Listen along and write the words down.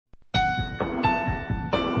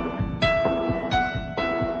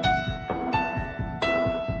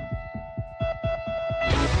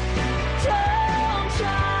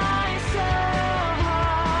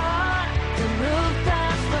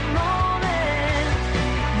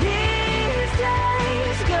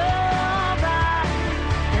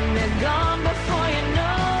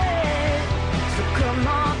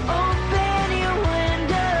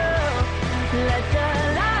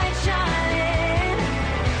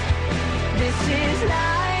This is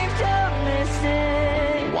life, don't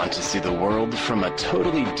listen. Want to see the world from a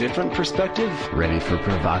totally different perspective? Ready for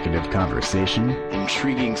provocative conversation,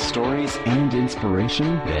 intriguing stories, and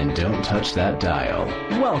inspiration? Then don't touch that dial.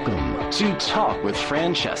 Welcome to Talk with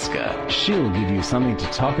Francesca. She'll give you something to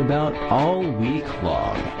talk about all week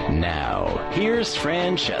long. Now, here's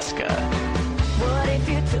Francesca. What if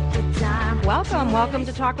you took the time? Welcome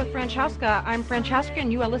to Talk with Francesca. I'm Francesca,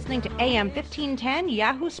 and you are listening to AM 1510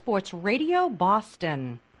 Yahoo Sports Radio,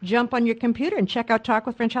 Boston. Jump on your computer and check out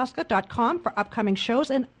talkwithfrancesca.com for upcoming shows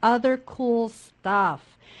and other cool stuff.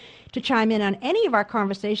 To chime in on any of our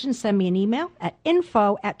conversations, send me an email at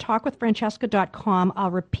info@talkwithfrancesca.com.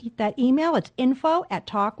 I'll repeat that email. It's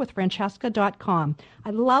info@talkwithfrancesca.com.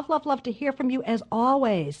 I love to hear from you as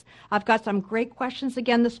always. I've got some great questions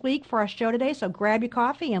again this week for our show today, so grab your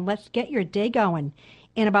coffee and let's get your day going.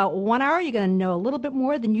 In about 1 hour, you're going to know a little bit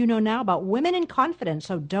more than you know now about women in confidence,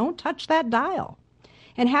 so don't touch that dial.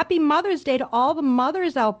 And happy Mother's Day to all the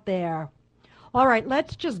mothers out there. All right,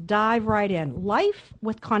 let's just dive right in. Life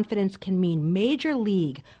with confidence can mean major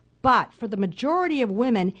league, but for the majority of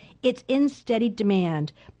women, it's in steady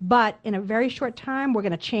demand. But in a very short time, we're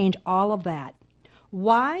going to change all of that.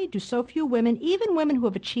 Why do so few women, even women who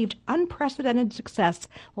have achieved unprecedented success,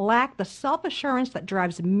 lack the self-assurance that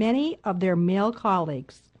drives many of their male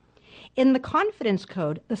colleagues? In the Confidence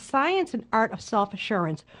Code, The Science and Art of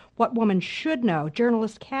Self-Assurance, What Women Should Know,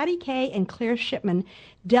 journalists Katty Kay and Claire Shipman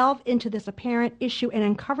delve into this apparent issue and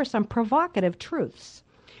uncover some provocative truths.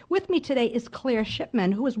 With me today is Claire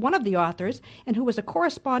Shipman, who is one of the authors and who is a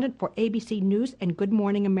correspondent for ABC News and Good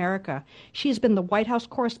Morning America. She has been the White House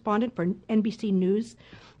correspondent for NBC News,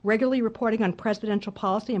 regularly reporting on presidential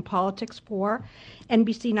policy and politics for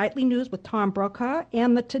NBC Nightly News with Tom Brokaw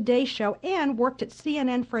and The Today Show, and worked at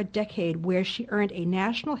CNN for a decade, where she earned a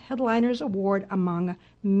National Headliners Award, among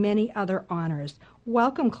many other honors.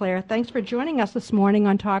 Welcome, Claire. Thanks for joining us this morning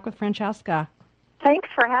on Talk with Francesca. Thanks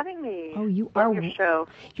for having me. Oh, you on are. Your show.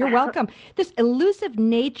 You're welcome. This elusive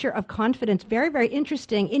nature of confidence, very, very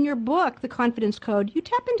interesting. In your book, The Confidence Code, you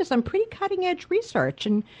tap into some pretty cutting-edge research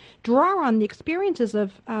and draw on the experiences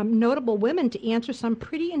of notable women to answer some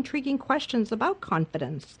pretty intriguing questions about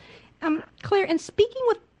confidence. Claire, in speaking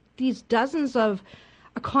with these dozens of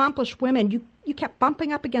accomplished women, you kept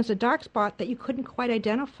bumping up against a dark spot that you couldn't quite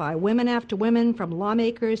identify. Women after women, from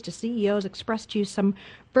lawmakers to CEOs, expressed to you some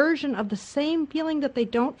version of the same feeling that they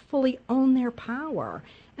don't fully own their power.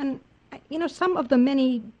 And, some of the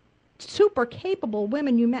many super capable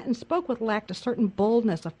women you met and spoke with lacked a certain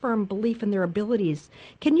boldness, a firm belief in their abilities.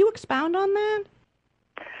 Can you expound on that?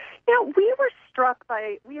 We were struck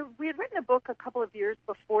by, we had written a book a couple of years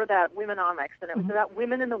before that, Womenomics, and it was about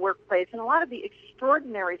women in the workplace and a lot of the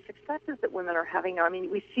extraordinary successes that women are having. I mean,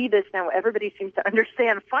 we see this now. Everybody seems to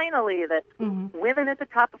understand finally that women at the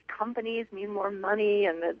top of companies mean more money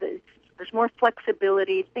and there's more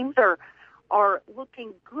flexibility. Things are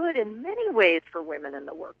looking good in many ways for women in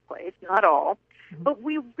the workplace, not all. But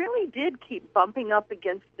we really did keep bumping up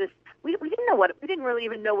against this. We didn't know we didn't really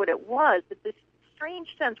even know what it was, but this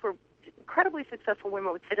strange sense where incredibly successful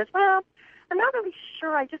women would say to us, well, I'm not really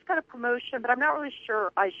sure. I just got a promotion, but I'm not really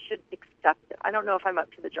sure I should accept it. I don't know if I'm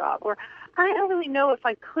up to the job. Or I don't really know if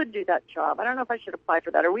I could do that job. I don't know if I should apply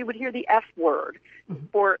for that. Or we would hear the F word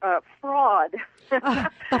for fraud. The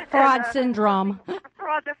fraud syndrome. The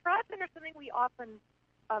fraud syndrome is something we often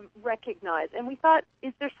recognize. And we thought,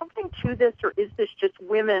 is there something to this, or is this just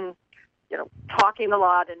women talking a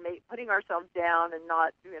lot and putting ourselves down and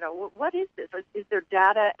not, what is this? Is there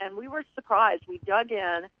data? And we were surprised. We dug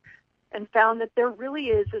in and found that there really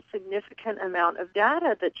is a significant amount of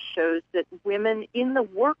data that shows that women in the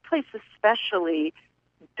workplace especially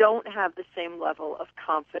don't have the same level of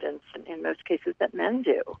confidence in most cases that men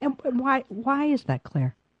do. And why is that,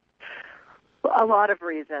 Claire? Well, a lot of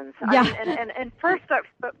reasons. Yeah. And first I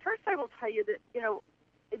will tell you that,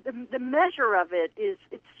 the measure of it is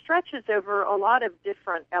it stretches over a lot of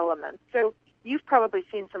different elements. So you've probably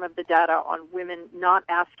seen some of the data on women not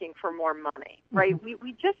asking for more money, right?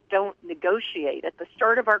 We just don't negotiate at the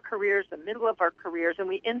start of our careers, the middle of our careers, and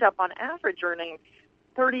we end up on average earning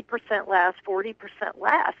 30% less, 40%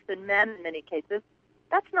 less than men in many cases.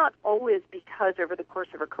 That's not always because over the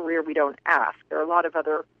course of a career we don't ask. There are a lot of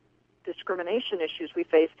other discrimination issues we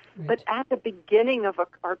face. Right. But at the beginning of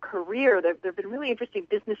our career, there have been really interesting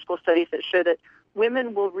business school studies that show that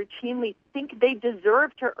women will routinely think they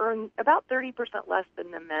deserve to earn about 30% less than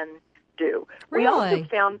the men do. Really? We also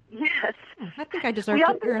found, yes. I think I deserve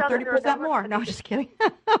to earn 30% more. No, just kidding.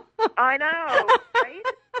 I know, right?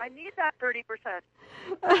 I need that 30%.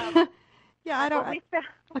 Yeah, I don't.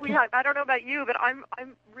 I don't know about you, but I'm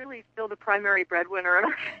really still the primary breadwinner in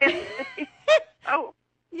our family. Oh.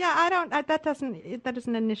 Yeah, I don't. That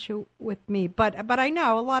isn't an issue with me. But I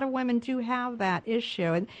know a lot of women do have that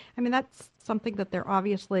issue, and I mean that's something that they're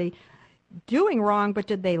obviously doing wrong. But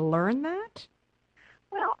did they learn that?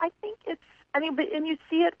 Well, I think it's. I mean, and you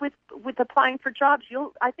see it with applying for jobs.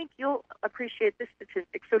 I think you'll appreciate this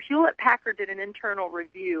statistic. So Hewlett Packard did an internal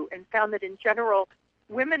review and found that in general,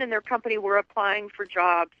 women in their company were applying for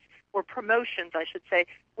jobs or promotions, I should say,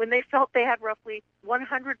 when they felt they had roughly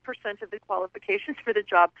 100% of the qualifications for the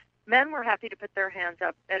job. Men were happy to put their hands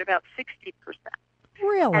up at about 60%.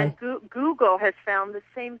 Really? And Google has found the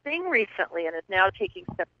same thing recently and is now taking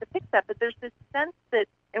steps to fix that. But there's this sense that,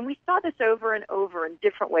 and we saw this over and over in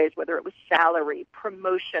different ways, whether it was salary,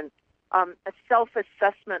 promotion, a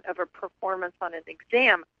self-assessment of a performance on an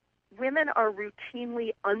exam, women are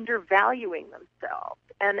routinely undervaluing themselves.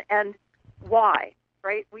 And why?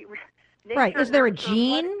 Right? Right. Is there a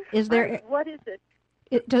gene? What is it?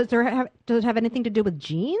 Does it have anything to do with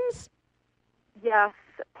genes? Yes,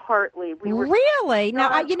 partly. Really? Now,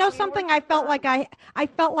 I felt like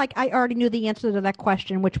I already knew the answer to that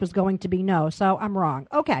question, which was going to be no. So I'm wrong.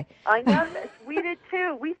 Okay. I know. We did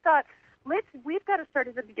too. We thought we've got to start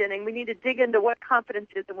at the beginning. We need to dig into what confidence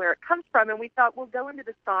is and where it comes from. And we thought we'll go into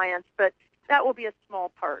the science, but that will be a small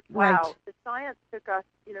part. Right. Wow. The science took us,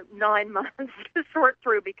 9 months to sort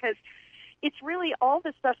through because it's really all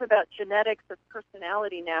the stuff about genetics of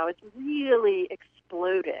personality now is really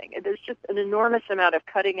exploding. And there's just an enormous amount of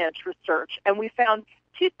cutting-edge research. And we found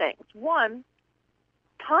two things. One,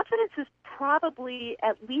 confidence is probably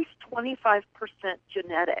at least 25%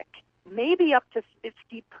 genetic, maybe up to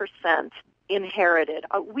 50% inherited.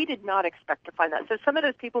 We did not expect to find that. So some of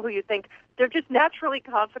those people who you think they're just naturally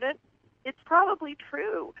confident, it's probably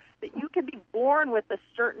true that you can be born with a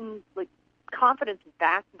certain confidence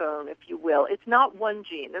backbone, if you will. It's not one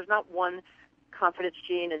gene. There's not one confidence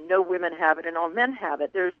gene, and no women have it, and all men have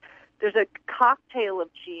it. There's a cocktail of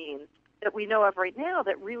genes that we know of right now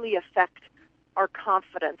that really affect our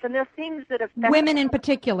confidence, and there are things that affect women in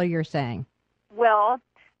particular. You're saying? Well,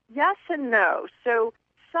 yes and no. So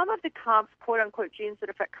some of the quote-unquote genes that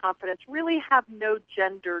affect confidence really have no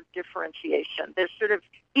gender differentiation. There's sort of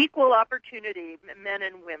equal opportunity, men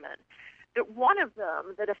and women. That one of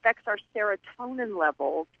them that affects our serotonin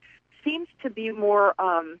levels seems to be more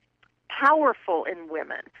powerful in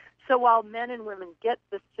women. So while men and women get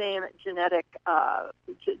the same genetic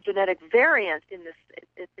variant in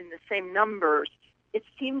the same numbers, it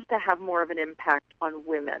seems to have more of an impact on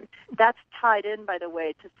women. That's tied in, by the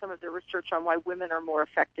way, to some of the research on why women are more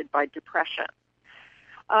affected by depression.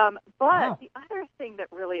 But the other thing that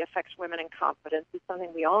really affects women in confidence is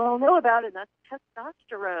something we all know about, and that's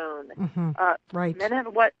testosterone. Mm-hmm. Right. Men have,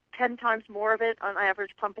 10 times more of it on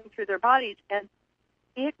average pumping through their bodies, and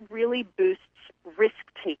it really boosts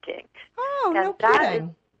risk-taking. Oh, no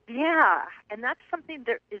kidding. And that's something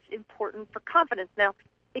that is important for confidence. Now,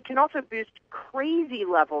 it can also boost crazy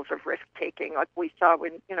levels of risk-taking, like we saw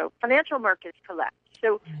when, financial markets collapsed.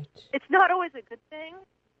 So It's not always a good thing,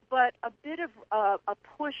 but a bit of a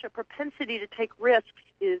push, a propensity to take risks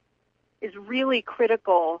is really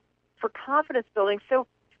critical for confidence building. So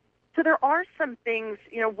there are some things,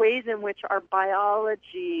 ways in which our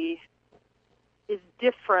biology is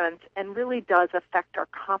different and really does affect our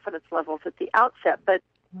confidence levels at the outset. But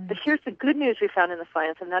here's the good news we found in the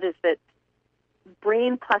science, and that is that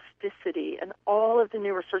brain plasticity and all of the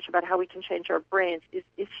new research about how we can change our brains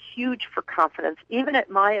is huge for confidence. Even at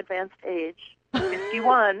my advanced age,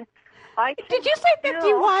 51. Did you say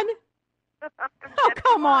 51? Oh,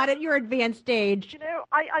 come on, at your advanced age.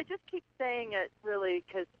 I just keep saying it really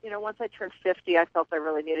because, once I turned 50, I felt I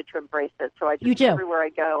really needed to embrace it. So I just, everywhere I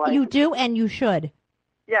go. You do, and you should.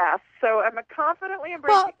 Yeah, so I'm confidently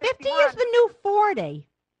embracing Well, 50 is the new 40.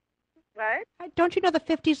 What? Don't you know the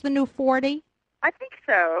 50 is the new 40? I think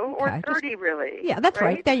so, Okay, or 30 really. Yeah, that's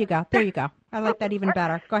right. There you go. I like that even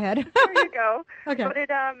better. Go ahead. There you go. Okay. But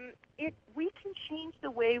we can change the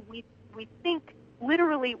way we think.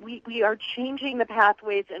 Literally, we are changing the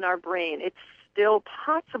pathways in our brain. It's still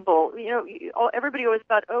possible. Everybody always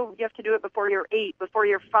thought, you have to do it before you're 8, before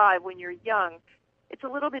you're 5, when you're young. It's a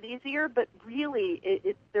little bit easier, but really,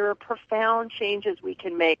 there are profound changes we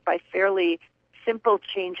can make by fairly simple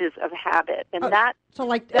changes of habit, and that's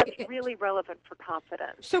really relevant for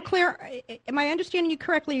confidence. So, Claire, am I understanding you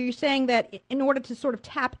correctly? Are you saying that in order to sort of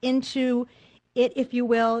tap into it, if you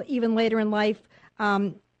will, even later in life,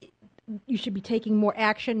 you should be taking more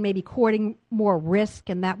action, maybe courting more risk,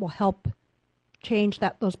 and that will help change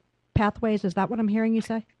those pathways? Is that what I'm hearing you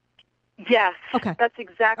say? Yes, Okay. that's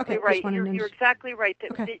exactly Okay, right. just wanted to You're exactly right.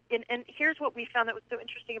 Okay. And here's what we found that was so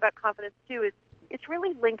interesting about confidence, too, is it's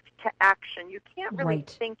really linked to action. You can't really Right.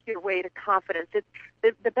 think your way to confidence. It's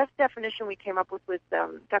the best definition we came up with was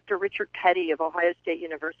Dr. Richard Petty of Ohio State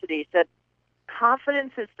University said,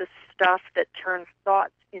 confidence is the stuff that turns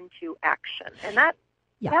thoughts into action. And that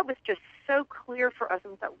was just so clear for us.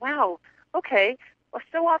 And we thought, wow, okay. Well,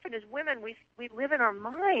 so often as women, we live in our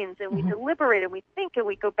minds and we deliberate and we think and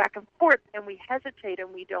we go back and forth and we hesitate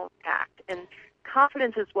and we don't act. And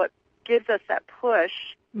confidence is what gives us that push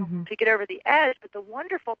to get over the edge. But the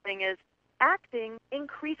wonderful thing is acting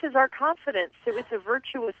increases our confidence. So it's a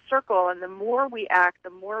virtuous circle. And the more we act, the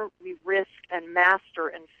more we risk and master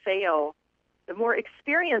and fail, the more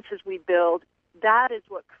experiences we build. That is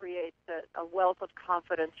what creates a wealth of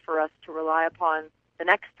confidence for us to rely upon the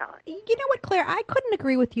next time. You know what, Claire? I couldn't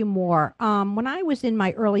agree with you more. When I was in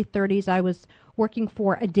my early 30s, I was working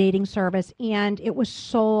for a dating service, and it was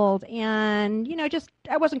sold. And,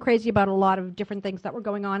 I wasn't crazy about a lot of different things that were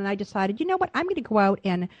going on. And I decided, you know what, I'm going to go out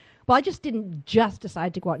and, well, I just didn't just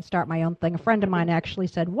decide to go out and start my own thing. A friend of mine actually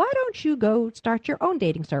said, why don't you go start your own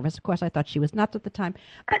dating service? Of course, I thought she was nuts at the time.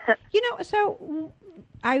 But, so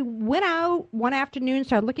I went out one afternoon,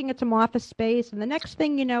 started looking at some office space, and the next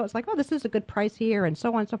thing you know, it's like, oh, this is a good price here, and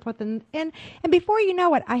so on and so forth. And before you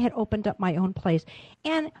know it, I had opened up my own place.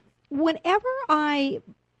 And whenever I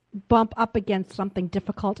bump up against something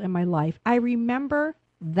difficult in my life, I remember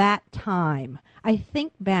that time. I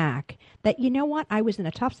think back that, you know what, I was in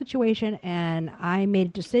a tough situation, and I made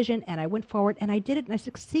a decision, and I went forward, and I did it, and I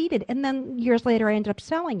succeeded. And then years later, I ended up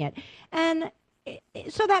selling it. And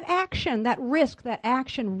so that action, that risk, that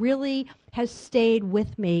action really has stayed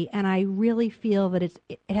with me, and I really feel that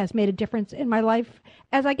it has made a difference in my life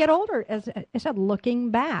as I get older, as I said, looking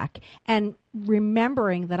back and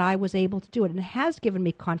remembering that I was able to do it, and it has given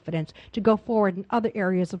me confidence to go forward in other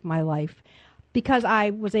areas of my life. Because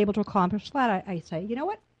I was able to accomplish that, I say, you know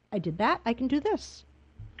what, I did that, I can do this.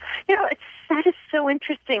 That is so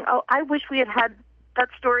interesting. Oh, I wish we had that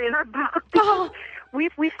story in our book. I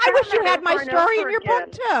wish you had my story in your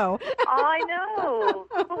book, too. I know.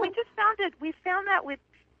 But we just found that with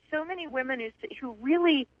so many women who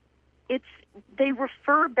really, they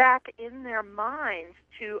refer back in their minds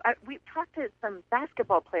to, we talked to some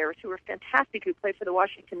basketball players who were fantastic, who played for the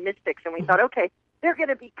Washington Mystics, and we thought, okay, they're going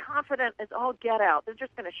to be confident as all get out. They're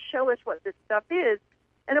just going to show us what this stuff is.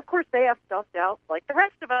 And, of course, they have self-doubt like the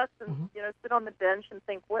rest of us and, sit on the bench and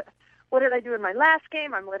think, what did I do in my last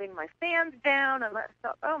game? I'm letting my fans down. And I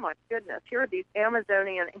thought, oh, my goodness, here are these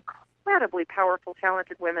Amazonian, incredibly powerful,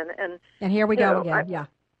 talented women. And here we go again,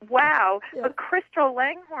 Wow. Yeah. But Crystal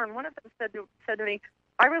Langhorne, one of them said to me,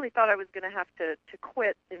 I really thought I was going to have to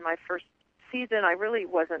quit in my first season. I really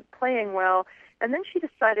wasn't playing well. And then she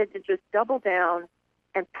decided to just double down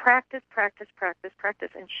and practice.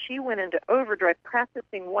 And she went into overdrive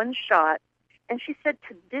practicing one shot. And she said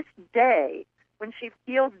to this day, when she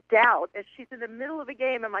feels doubt, as she's in the middle of a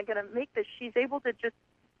game, am I going to make this? She's able to just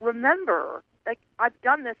remember, like, I've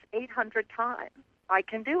done this 800 times. I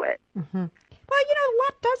can do it. Mm-hmm. Well, a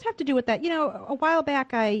lot does have to do with that. A while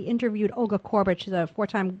back I interviewed Olga Korbut. She's a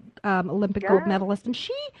 4-time Olympic gold medalist, and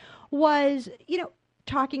she was,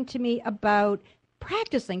 talking to me about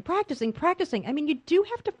practicing. I mean, you do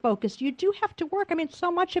have to focus. You do have to work. I mean,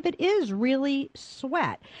 so much of it is really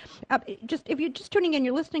sweat. If you're just tuning in,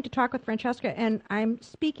 you're listening to Talk with Francesca, and I'm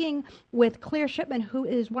speaking with Claire Shipman, who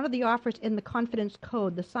is one of the authors in the Confidence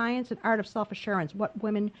Code, The Science and Art of Self-Assurance, What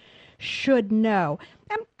Women Should Know.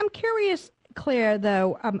 I'm curious, Claire,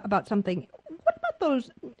 though, about something. What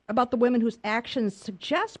about the women whose actions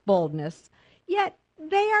suggest boldness, yet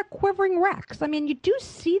they are quivering wrecks? I mean, you do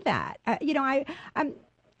see that. I'm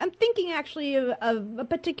thinking actually of a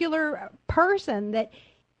particular person that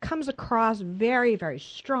comes across very, very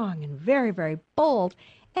strong and very, very bold,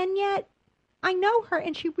 and yet I know her,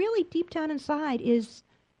 and she really deep down inside is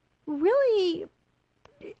really,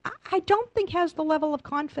 I don't think has the level of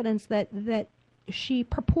confidence that she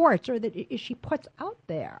purports or that she puts out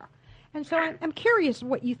there. And so I'm curious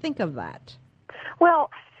what you think of that. Well,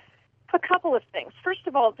 a couple of things. First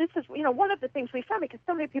of all, this is, one of the things we found, because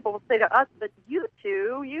so many people will say to us, but you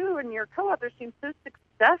and your co-author seem so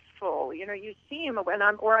successful. You seem,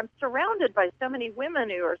 I'm surrounded by so many women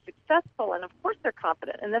who are successful, and of course they're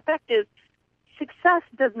confident. And the fact is, success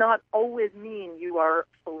does not always mean you are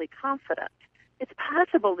fully confident. It's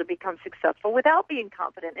possible to become successful without being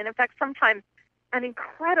confident. And in fact, sometimes an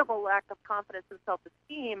incredible lack of confidence and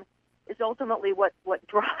self-esteem is ultimately what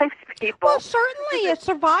drives people. Well, certainly, it's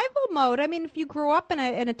survival mode. I mean, if you grew up in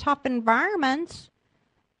a tough environment,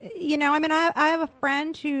 I mean, I have a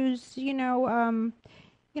friend who's,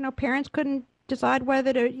 parents couldn't decide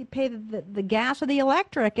whether to pay the gas or the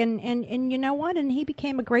electric, and you know what? And he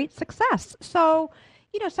became a great success. So,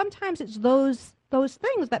 sometimes it's those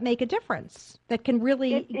things that make a difference, that can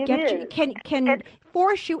really can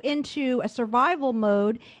force you into a survival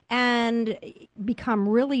mode and become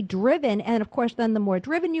really driven. And of course, then the more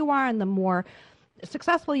driven you are and the more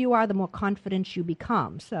successful you are, the more confident you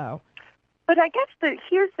become. So. But I guess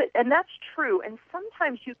and that's true. And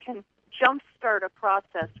sometimes you can jumpstart a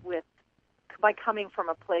process by coming from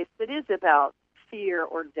a place that is about fear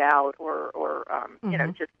or doubt or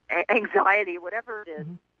just anxiety, whatever it is.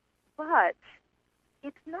 Mm-hmm. But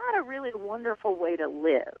it's not a really wonderful way to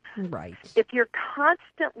live. Right. If you're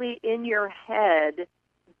constantly in your head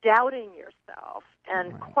doubting yourself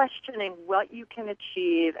and questioning what you can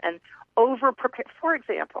achieve and over-prepare. For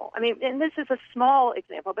example, I mean, and this is a small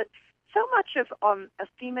example, but so much of a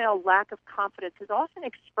female lack of confidence is often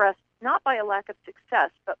expressed not by a lack of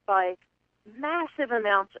success, but by massive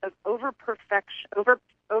amounts of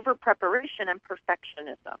over-preparation and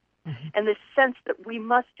perfectionism. Mm-hmm. And this sense that we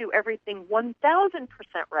must do everything 1,000%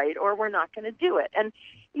 right or we're not going to do it. And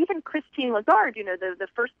even Christine Lagarde, the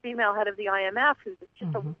first female head of the IMF, who's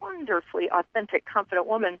just a wonderfully authentic, confident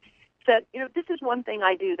woman, said, this is one thing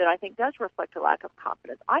I do that I think does reflect a lack of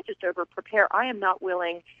confidence. I just over-prepare. I am not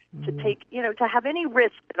willing to take, to have any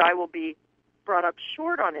risk that I will be brought up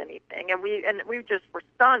short on anything. And we just were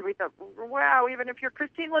stunned. We thought, wow, even if you're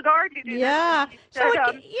Christine Lagarde, you do that.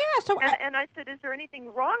 And I said, is there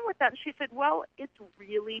anything wrong with that? And she said, well, it's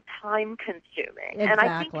really time-consuming. Exactly. And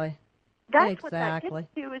I think that's what that gets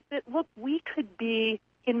to, is that, look, we could be,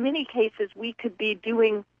 in many cases, we could be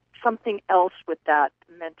doing something else with that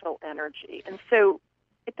mental energy. And so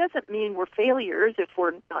it doesn't mean we're failures if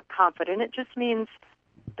we're not confident. It just means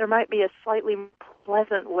there might be a slightly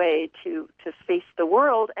pleasant way to face the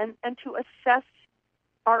world and to assess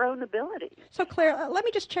our own abilities. So, Claire, let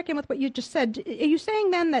me just check in with what you just said. Are you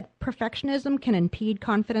saying then that perfectionism can impede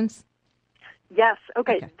confidence? Yes.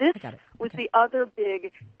 Okay. This was the other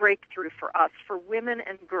big breakthrough for us, for women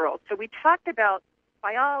and girls. So we talked about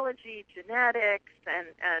biology, genetics, and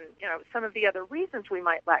some of the other reasons we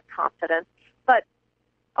might lack confidence. But,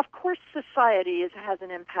 of course, society has an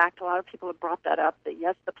impact. A lot of people have brought that up, that,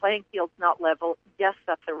 yes, the playing field's not level. Yes,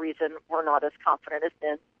 that's the reason we're not as confident as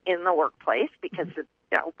in the workplace, because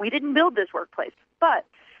we didn't build this workplace. But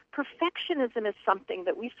perfectionism is something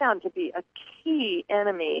that we found to be a key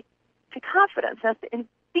enemy to confidence. And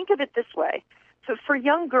think of it this way. So for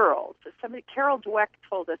young girls, Carol Dweck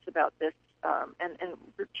told us about this, and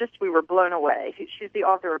we were blown away. She's the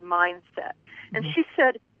author of Mindset. And she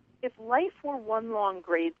said, if life were one long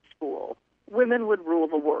grade school, women would rule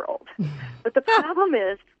the world. But the problem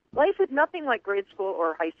is, life is nothing like grade school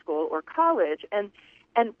or high school or college. And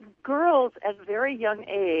girls at a very young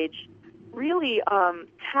age really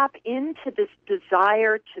tap into this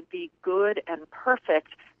desire to be good and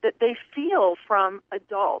perfect that they feel from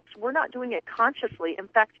adults. We're not doing it consciously. In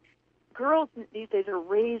fact, girls these days are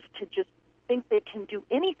raised to just think they can do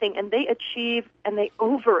anything, and they achieve and they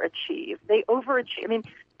overachieve. I mean,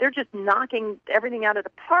 they're just knocking everything out of the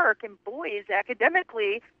park, and boys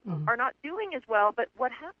academically are not doing as well. But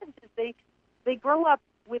what happens is they grow up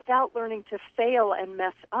without learning to fail and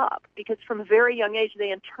mess up, because from a very young age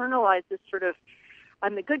they internalize this sort of,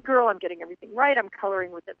 I'm the good girl, I'm getting everything right, I'm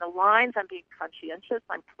coloring within the lines, I'm being conscientious,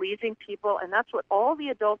 I'm pleasing people, and that's what all the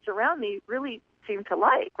adults around me really seem to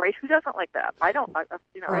like, right? Who doesn't like that? I don't,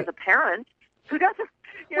 as a parent, who doesn't?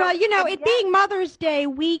 It being Mother's Day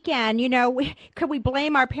weekend, could we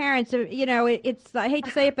blame our parents? It's, I hate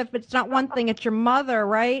to say it, but if it's not one thing, it's your mother,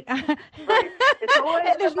 right? Right.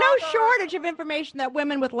 It's There's no shortage of information that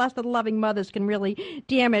women with less than loving mothers can really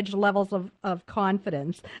damage levels of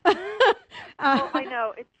confidence. I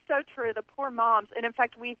know. It's so true. The poor moms. And in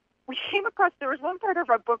fact, we came across, there was one part of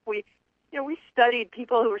our book we studied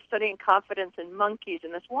people who were studying confidence in monkeys,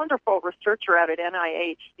 and this wonderful researcher out at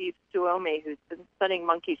NIH, Steve Suomi, who's been studying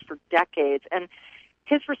monkeys for decades, and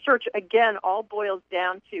his research, again, all boils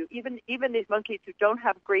down to even these monkeys who don't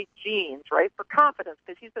have great genes, right, for confidence,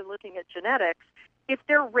 because he's been looking at genetics, if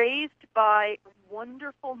they're raised by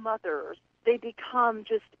wonderful mothers, they become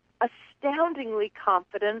just astoundingly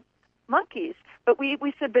confident monkeys. But we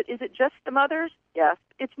said, but is it just the mothers? Yes.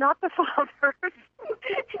 It's not the fathers.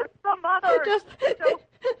 It's the mothers. So,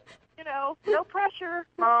 no pressure,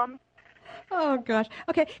 Mom. Oh, gosh.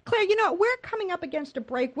 Okay, Claire, we're coming up against a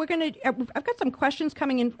break. We're going to, I've got some questions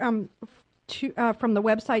coming in from the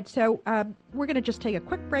website, so we're going to just take a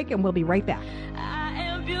quick break, and we'll be right back. I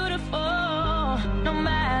am beautiful, no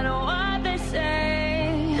matter what they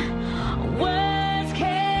say.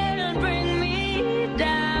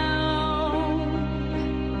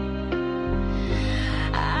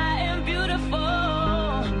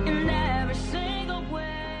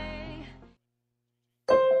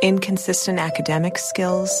 inconsistent academic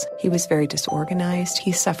skills. He was very disorganized.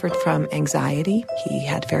 He suffered from anxiety. He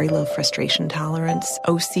had very low frustration tolerance,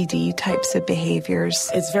 OCD types of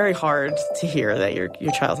behaviors. It's very hard to hear that your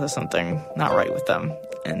child has something not right with them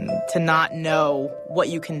and to not know what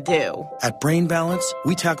you can do. At Brain Balance,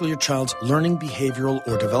 we tackle your child's learning, behavioral,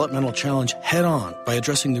 or developmental challenge head-on by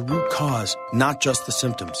addressing the root cause, not just the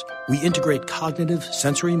symptoms. We integrate cognitive,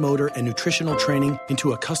 sensory motor, and nutritional training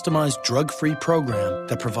into a customized drug-free program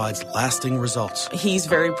that provides lasting results. He's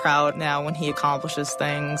very proud now when he accomplishes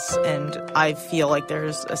things, and I feel like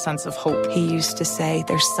there's a sense of hope. He used to say,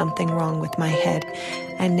 "There's something wrong with my head,"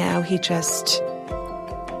 and now his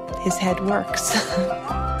head works.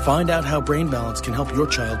 Find out how Brain Balance can help your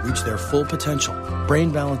child reach their full potential.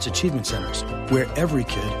 Brain Balance Achievement Centers, where every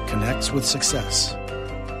kid connects with success.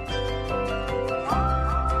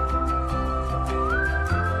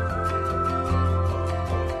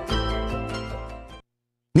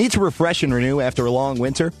 Need to refresh and renew after a long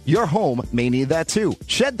winter? Your home may need that too.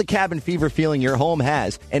 Shed the cabin fever feeling your home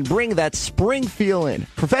has and bring that spring feel in.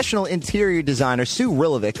 Professional interior designer Sue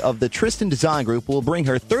Rilovic of the Tristan Design Group will bring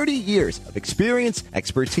her 30 years of experience,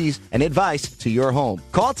 expertise, and advice to your home.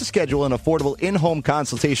 Call to schedule an affordable in-home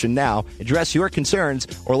consultation now, address your concerns,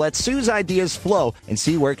 or let Sue's ideas flow and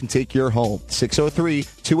see where it can take your home.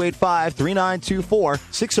 603-285-3924,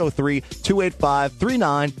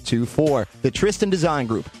 603-285-3924. The Tristan Design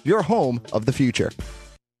Group, your home of the future.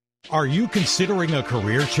 Are you considering a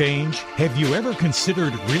career change? Have you ever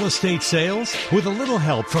considered real estate sales? With a little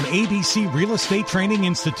help from ABC Real Estate Training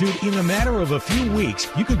Institute, in a matter of a few weeks,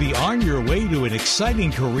 you could be on your way to an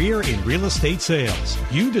exciting career in real estate sales.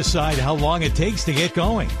 You decide how long it takes to get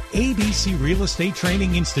going. ABC Real Estate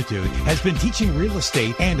Training Institute has been teaching real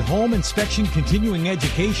estate and home inspection continuing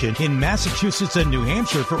education in Massachusetts and New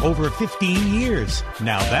Hampshire for over 15 years.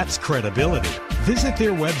 Now that's credibility. Visit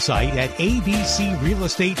their website at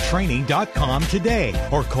abcrealestatetraining.com today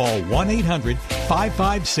or call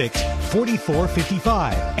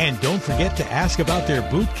 1-800-556-4455. And don't forget to ask about their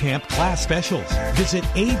boot camp class specials. Visit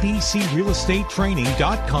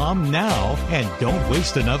abcrealestatetraining.com now and don't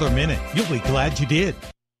waste another minute. You'll be glad you did.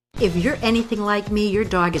 If you're anything like me, your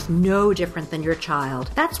dog is no different than your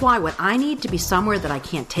child. That's why when I need to be somewhere that I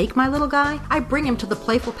can't take my little guy, I bring him to the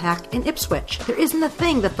Playful Pack in Ipswich. There isn't a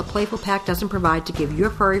thing that the Playful Pack doesn't provide to give your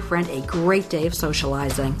furry friend a great day of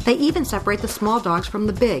socializing. They even separate the small dogs from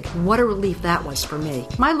the big. What a relief that was for me.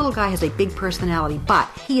 My little guy has a big personality, but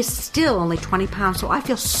he is still only 20 pounds, so I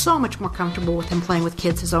feel so much more comfortable with him playing with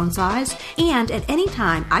kids his own size. And at any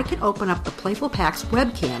time, I can open up the Playful Pack's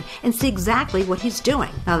webcam and see exactly what he's doing.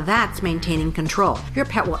 Now that's maintaining control. Your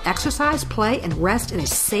pet will exercise, play, and rest in a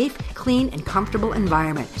safe, clean, and comfortable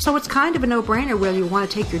environment. So it's kind of a no-brainer whether you want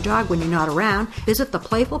to take your dog when you're not around. Visit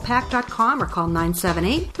theplayfulpack.com or call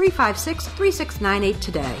 978-356-3698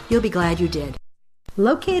 today. You'll be glad you did.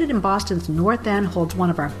 Located in Boston's North End holds one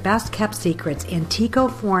of our best-kept secrets, Antico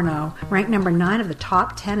Forno, ranked number 9 of the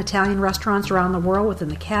top 10 Italian restaurants around the world within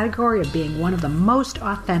the category of being one of the most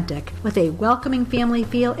authentic. With a welcoming family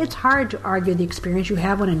feel, it's hard to argue the experience you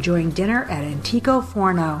have when enjoying dinner at Antico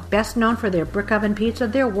Forno. Best known for their brick oven pizza,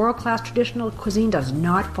 their world-class traditional cuisine does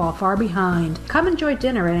not fall far behind. Come enjoy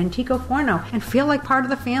dinner at Antico Forno and feel like part of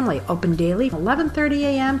the family. Open daily from 11:30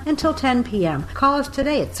 a.m. until 10 p.m. Call us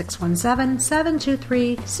today at 617-723-6733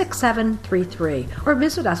 or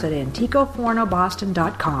visit us at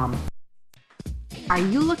anticofornoboston.com. Are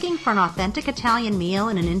you looking for an authentic Italian meal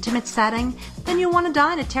in an intimate setting? Then you'll want to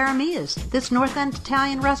dine at Terra Mia's. This North End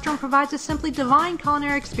Italian restaurant provides a simply divine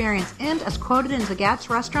culinary experience and, as quoted in Zagat's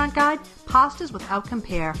restaurant guide, pastas without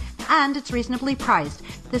compare. And it's reasonably priced.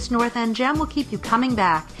 This North End gem will keep you coming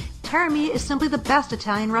back. Terra Mia is simply the best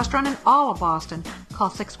Italian restaurant in all of Boston. Call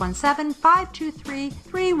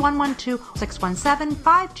 617-523-3112,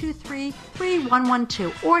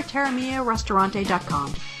 617-523-3112, or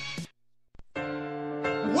terramiarestaurante.com.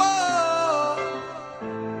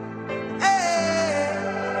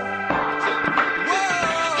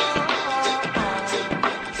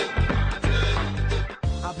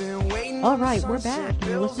 All right, we're back.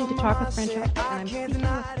 You're listening to Talk with Francesca, and I'm speaking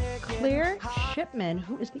with Claire Shipman,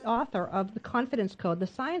 who is the author of The Confidence Code, The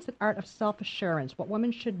Science and Art of Self-Assurance, What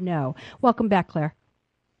Women Should Know. Welcome back, Claire.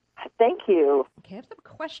 Thank you. Okay, I have some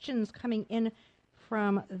questions coming in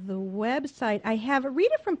from the website. I have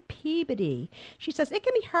Rita from Peabody. She says, it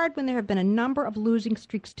can be hard when there have been a number of losing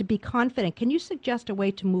streaks to be confident. Can you suggest a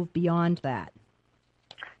way to move beyond that?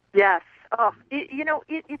 Yes. Oh,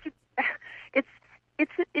 this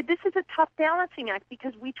is a tough balancing act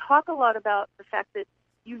because we talk a lot about the fact that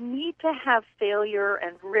you need to have failure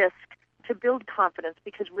and risk to build confidence,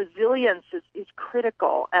 because resilience is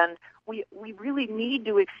critical, and we really need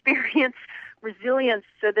to experience resilience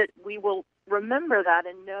so that we will remember that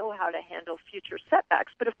and know how to handle future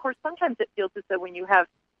setbacks. But of course, sometimes it feels as though when you have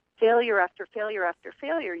failure after failure after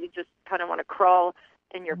failure, you just kind of want to crawl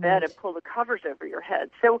in your bed and pull the covers over your head.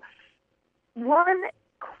 So one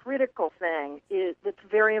critical thing is that's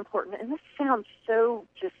very important, and this sounds so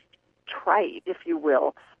just trite, if you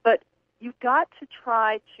will, but you've got to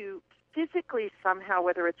try to physically somehow,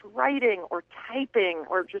 whether it's writing or typing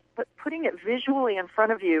or just putting it visually in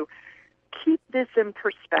front of you, keep this in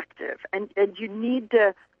perspective. And you need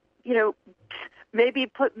to,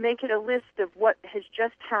 maybe make it a list of what has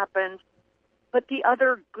just happened, but the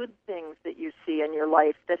other good things that you see in your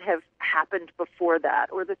life that have happened before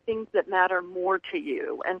that, or the things that matter more to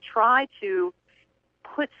you, and try to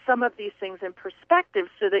put some of these things in perspective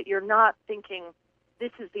so that you're not thinking,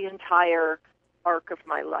 this is the entire arc of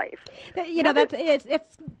my life.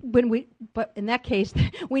 It's when but in that case,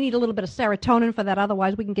 we need a little bit of serotonin for that.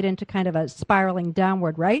 Otherwise, we can get into kind of a spiraling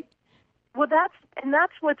downward, right? Well, that's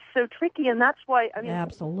what's so tricky, and that's why,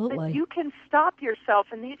 absolutely, you can stop yourself,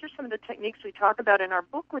 and these are some of the techniques we talk about in our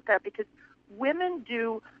book with that, because women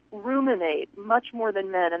do ruminate much more than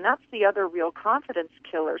men, and that's the other real confidence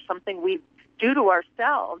killer, something we do to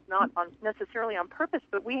ourselves, not necessarily on purpose,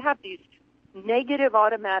 but we have these negative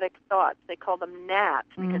automatic thoughts. They call them gnats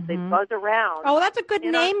because they buzz around. Oh, that's a good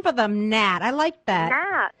name for them, gnat. I like that.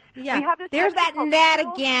 Gnat. Yeah. There's that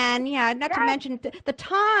gnat again. Yeah, not to mention the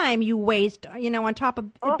time you waste, on top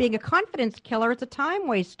of it being a confidence killer, it's a time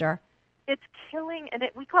waster. It's killing, and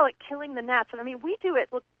we call it killing the gnats. And we do it.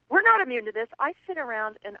 Look, we're not immune to this. I sit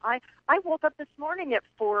around, and I woke up this morning at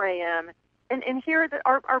 4 a.m., And here,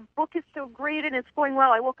 our book is so great, and it's going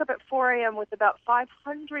well. I woke up at 4 a.m. with about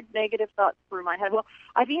 500 negative thoughts through my head. Well,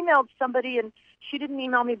 I've emailed somebody, and she didn't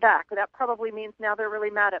email me back. That probably means now they're really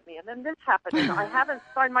mad at me. And then this happened. And I haven't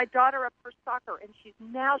signed my daughter up for soccer, and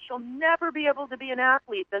she'll never be able to be an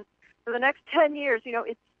athlete. And for the next 10 years,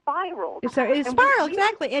 it's spiraled. So it's spiraled,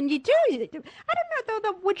 exactly. And I don't know,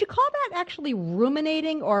 though, would you call that actually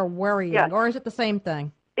ruminating or worrying, or is it the same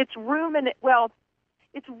thing? It's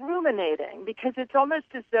It's ruminating, because it's almost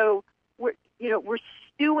as though we're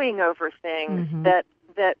stewing over things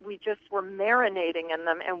that we just were marinating in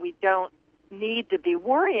them, and we don't need to be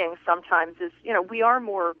worrying. Sometimes we are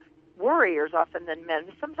more worriers often than men.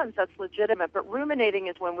 Sometimes that's legitimate, but ruminating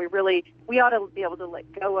is when we ought to be able to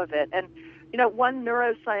let go of it. And one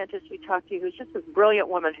neuroscientist we talked to, who's just this brilliant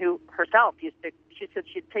woman who herself she said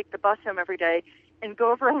she'd take the bus home every day and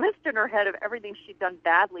go over a list in her head of everything she'd done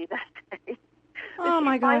badly that day. Oh,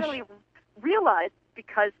 my gosh. She finally realized,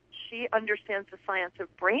 because she understands the science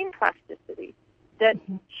of brain plasticity, that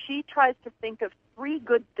she tries to think of 3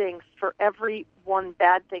 good things for every one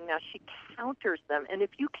bad thing. Now, she counters them. And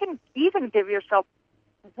if you can even give yourself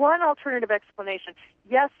one alternative explanation,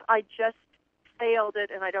 yes, I just failed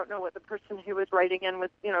it, and I don't know what the person who was writing in was,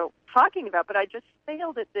 talking about, but I just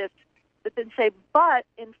failed at this, but then say, but,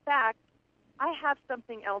 in fact, I have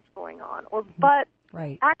something else going on, or but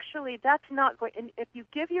actually that's not going. And if you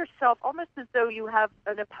give yourself almost as though you have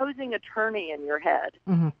an opposing attorney in your head,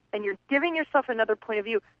 and you're giving yourself another point of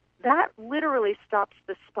view, that literally stops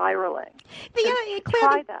the spiraling.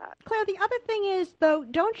 Try that. Claire, the other thing is, though,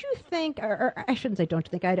 don't you think, or I shouldn't say don't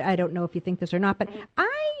you think, I don't know if you think this or not, but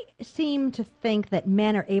I seem to think that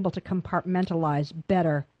men are able to compartmentalize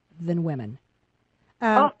better than women.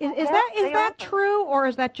 Is that true, or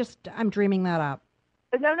is that just I'm dreaming that up?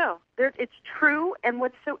 No. It's true. And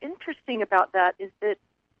what's so interesting about that is that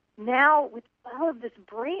now with all of this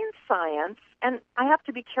brain science, and I have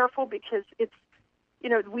to be careful because it's,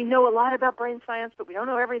 we know a lot about brain science, but we don't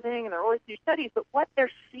know everything, and there are always new studies. But what they're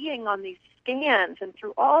seeing on these scans and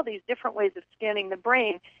through all these different ways of scanning the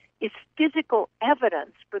brain is physical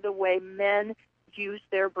evidence for the way men use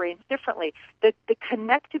their brains differently. The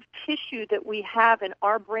connective tissue that we have in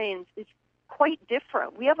our brains is quite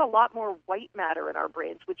different. We have a lot more white matter in our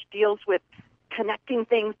brains, which deals with connecting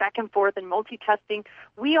things back and forth and multitasking.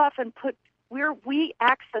 We often we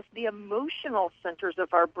access the emotional centers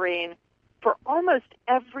of our brain for almost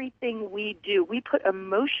everything we do. We put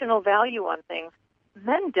emotional value on things.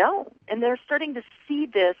 Men don't, and they're starting to see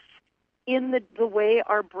this in the way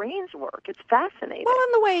our brains work. It's fascinating. Well,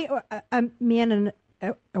 in the way a man and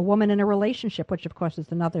a woman in a relationship, which of course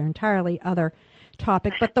is another entirely other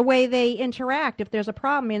topic, but the way they interact. If there's a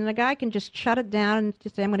problem, I mean, the guy can just shut it down and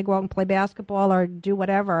just say, I'm going to go out and play basketball or do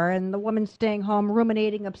whatever, and the woman's staying home,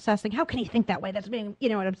 ruminating, obsessing. How can he think that way? That's being, you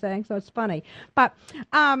know what I'm saying? So it's funny. But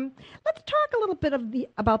let's talk a little bit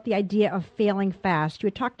about the idea of failing fast. You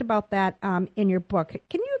had talked about that in your book.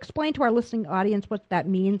 Can you explain to our listening audience what that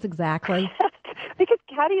means exactly? Because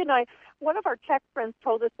Patty and I, one of our tech friends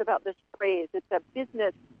told us about this phrase. It's a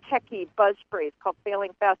business techie buzz phrase called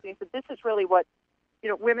failing fast. And he said, this is really what,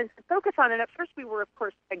 women should focus on. And at first we were, of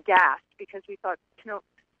course, aghast because we thought,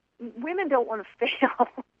 women don't want to fail.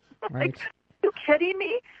 Right. Like, are you kidding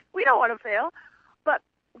me? We don't want to fail. But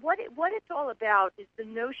what it's all about is the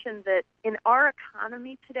notion that in our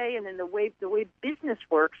economy today and in the way business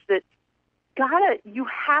works, that you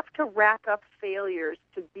have to rack up failures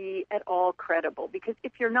to be at all credible, because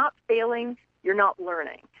if you're not failing, you're not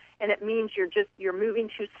learning, and it means you're moving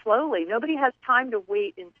too slowly. Nobody has time to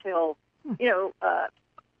wait until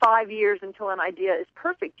 5 years until an idea is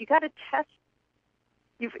perfect. You got to test.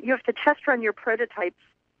 You have to test run your prototypes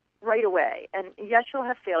right away, and yes, you'll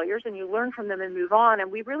have failures, and you learn from them and move on.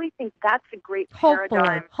 And we really think that's a great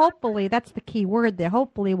paradigm. Hopefully, that's the key word there.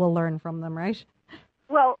 Hopefully, we'll learn from them, right?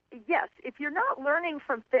 Well, yes. If you're not learning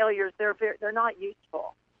from failures, they're not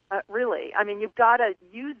useful, really. I mean, you've got to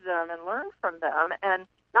use them and learn from them. And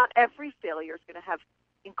not every failure is going to have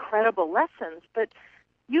incredible lessons, but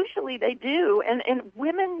usually they do. And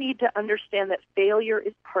women need to understand that failure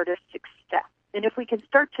is part of success. And if we can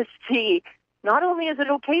start to see, not only is it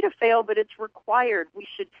okay to fail, but it's required, we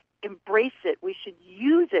should embrace it. We should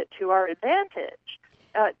use it to our advantage.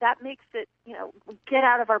 That makes it, get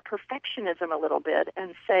out of our perfectionism a little bit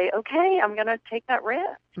and say, okay, I'm going to take that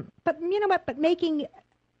risk. But you know what? But making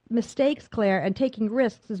mistakes, Claire, and taking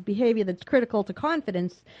risks is behavior that's critical to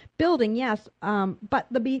confidence building. Yes, but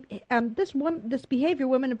this behavior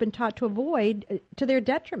women have been taught to avoid to their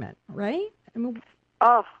detriment, right? I mean,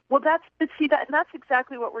 that's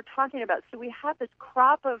exactly what we're talking about. So we have this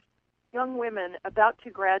crop of young women about to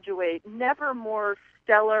graduate, never more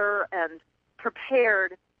stellar and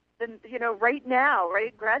prepared than, right now,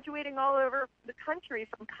 right? Graduating all over the country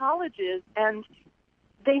from colleges, and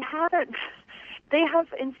they have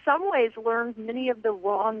in some ways learned many of the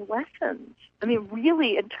wrong lessons. I mean,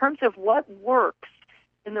 really, in terms of what works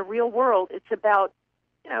in the real world, it's about,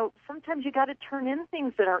 sometimes you got to turn in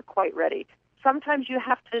things that aren't quite ready. Sometimes you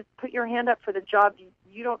have to put your hand up for the job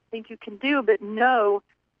you don't think you can do, but no,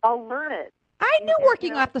 I'll learn it. I knew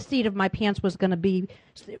working off the seat of my pants was going to be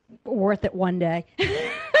worth it one day.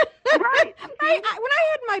 Right. When I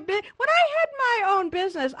had my own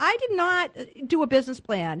business, I did not do a business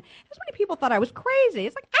plan. So many people thought I was crazy.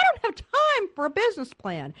 It's like, I don't have time for a business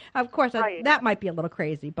plan. Of course, right. That might be a little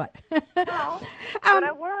crazy, but well, but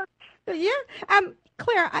it worked. Yeah.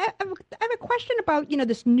 Claire, I have a question about,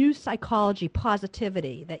 this new psychology,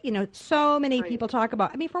 positivity that, so many people talk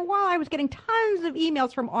about. I mean, for a while I was getting tons of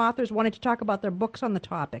emails from authors wanting to talk about their books on the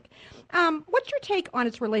topic. What's your take on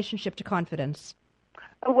its relationship to confidence?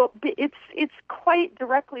 Well, it's quite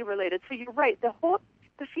directly related. So you're right. The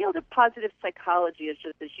field of positive psychology is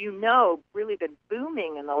just, as you know, really been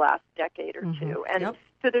booming in the last decade or two. And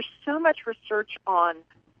so there's so much research on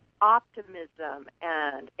optimism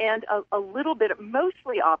and a little bit of,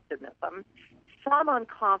 mostly optimism, some on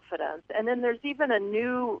confidence. And then there's even a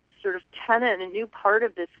new sort of tenet, a new part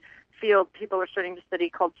of this field people are starting to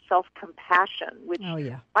study called self-compassion, which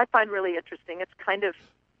I find really interesting. It's kind of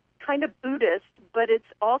Buddhist, but it's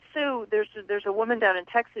also, there's a woman down in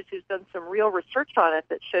Texas who's done some real research on it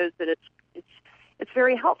that shows that it's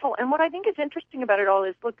very helpful. And what I think is interesting about it all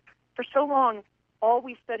is, look, for so long, all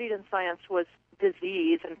we studied in science was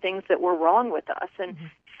disease and things that were wrong with us, and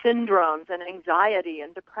syndromes and anxiety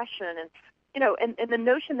and depression, and and the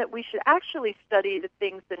notion that we should actually study the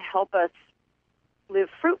things that help us live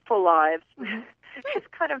fruitful lives is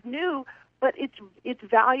kind of new, but it's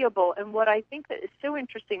valuable. And what I think that is so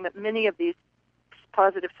interesting that many of these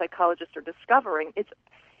positive psychologists are discovering,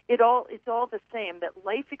 it's all the same, that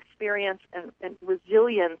life experience and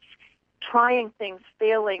resilience, trying things,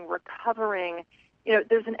 failing, recovering,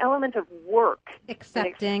 there's an element of work.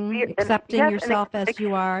 Accepting yourself as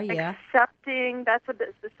you are, Accepting, that's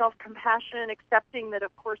the self-compassion, accepting that,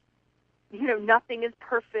 of course, nothing is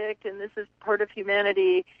perfect, and this is part of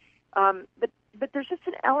humanity. But there's just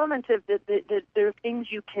an element of that there are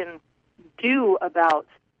things you can do about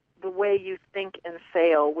the way you think and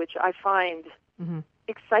fail, which I find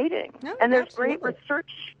exciting. No, and there's great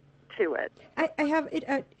research to it. I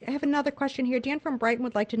have another question here. Dan from Brighton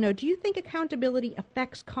would like to know, do you think accountability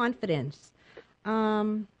affects confidence?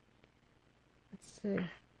 Let's see.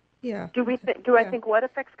 Yeah. I think what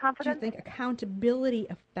affects confidence? Do you think accountability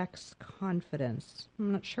affects confidence?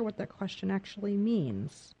 I'm not sure what that question actually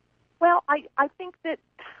means. Well, I think that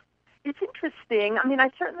it's interesting. I mean, I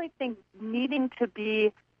certainly think needing to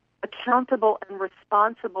be accountable and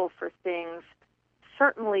responsible for things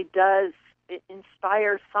certainly does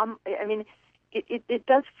inspire some. I mean, it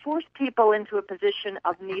does force people into a position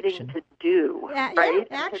of needing to do, right?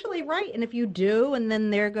 Yeah, actually, right. And if you do, and then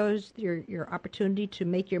there goes your opportunity to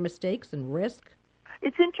make your mistakes and risk.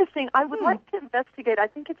 It's interesting. I would like to investigate. I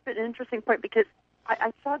think it's been an interesting point because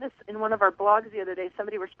I saw this in one of our blogs the other day.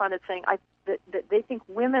 Somebody responded saying that they think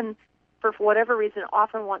women, for whatever reason,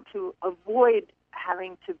 often want to avoid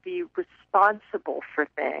having to be responsible for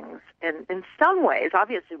things. And in some ways,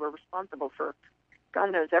 obviously, we're responsible for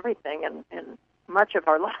God knows everything and much of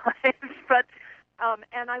our lives. But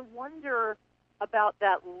and I wonder about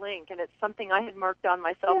that link, and it's something I had marked on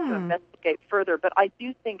myself to investigate further. But I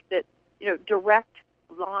do think that, direct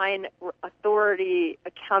line authority,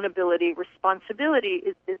 accountability, responsibility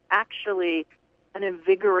is actually an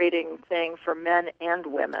invigorating thing for men and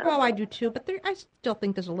women. Oh, I do too, but I still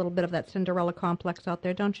think there's a little bit of that Cinderella complex out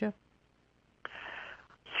there, don't you?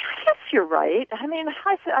 Yes, you're right. I mean,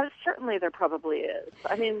 certainly there probably is.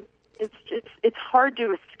 I mean, it's hard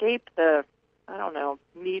to escape the,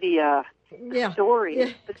 media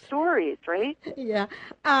stories. The stories, right? Yeah.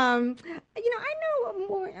 I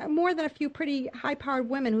know more than a few pretty high-powered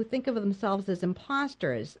women who think of themselves as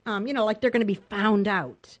imposters. Like they're going to be found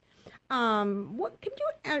out. What can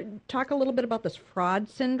you talk a little bit about this fraud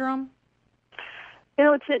syndrome?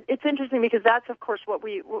 It's interesting because that's, of course, what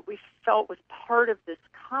we felt was part of this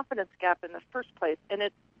confidence gap in the first place. And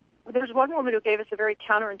there's one woman who gave us a very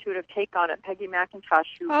counterintuitive take on it, Peggy McIntosh,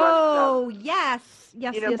 who runs yes.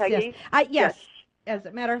 Peggy? Yes. As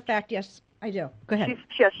a matter of fact, yes, I do. Go ahead.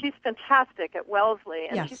 She's fantastic at Wellesley.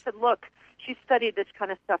 And she said, look, she studied this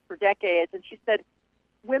kind of stuff for decades, and she said,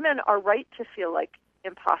 women are right to feel like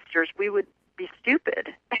imposters. We would be stupid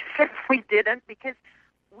if we didn't, because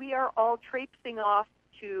we are all traipsing off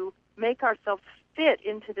to make ourselves fit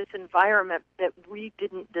into this environment that we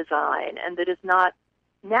didn't design and that is not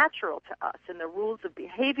natural to us. And the rules of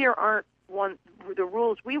behavior aren't the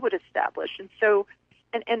rules we would establish. And so,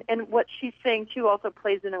 and what she's saying too also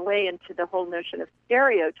plays in a way into the whole notion of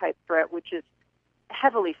stereotype threat, which is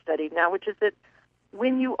heavily studied now, which is that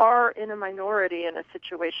when you are in a minority in a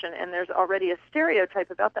situation and there's already a stereotype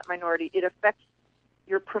about that minority, it affects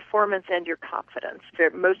your performance and your confidence,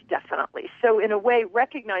 most definitely. So in a way,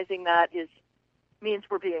 recognizing that means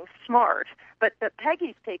we're being smart. But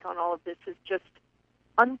Peggy's take on all of this is just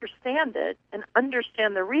understand it and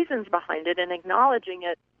understand the reasons behind it, and acknowledging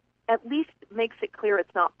it at least makes it clear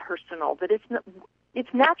it's not personal, that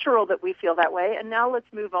it's natural that we feel that way, and now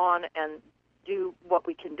let's move on and do what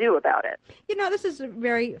we can do about it. This is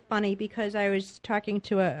very funny because I was talking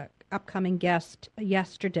to a upcoming guest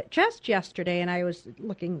yesterday, and I was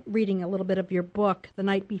reading a little bit of your book the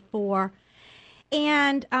night before,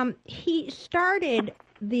 and he started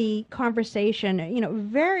the conversation,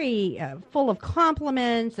 very full of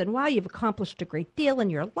compliments and wow, you've accomplished a great deal in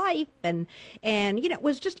your life, and it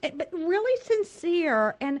was just but really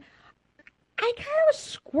sincere, and I kind of was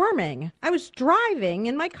squirming. I was driving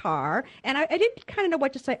in my car, and I didn't kind of know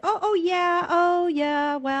what to say. Oh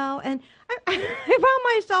yeah, well, and I found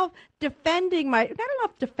myself defending I don't know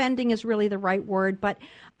if defending is really the right word, but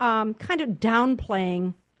kind of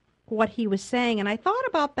downplaying what he was saying. And I thought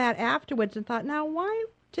about that afterwards and thought, now, why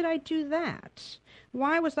did I do that?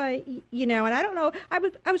 Why was I, and I don't know.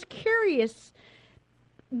 I was curious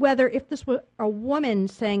whether if this were a woman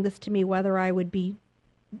saying this to me, whether I would be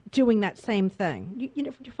doing that same thing. Do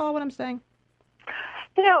you follow what I'm saying?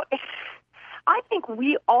 I think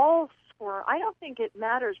we all squirm. I don't think it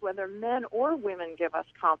matters whether men or women give us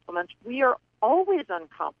compliments. We are always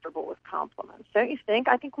uncomfortable with compliments, don't you think?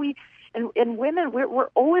 I think and women, we're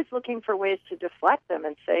always looking for ways to deflect them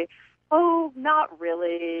and say, oh, not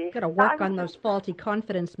really. Got to work on those faulty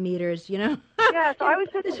confidence meters, Yeah, so I was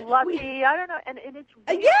just lucky. I don't know, and it's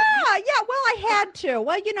weird. Yeah. Well, I had to.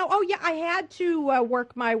 Well, I had to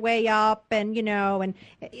work my way up, and and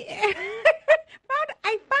I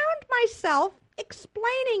found myself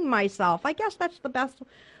explaining myself. I guess that's the best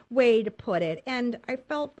way to put it. And I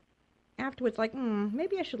felt afterwards like,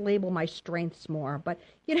 maybe I should label my strengths more. But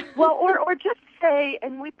well, or just say,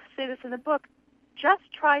 and we say this in the book, just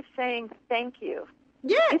try saying thank you.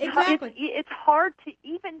 Yeah, exactly. It's hard to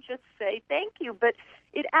even just say thank you, but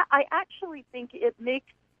I actually think it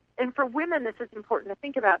makes, and for women this is important to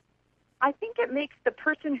think about, I think it makes the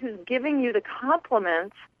person who's giving you the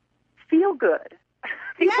compliments feel good.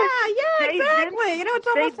 Exactly. You know, it's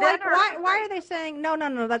almost like, why are they saying,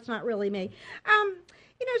 no, that's not really me?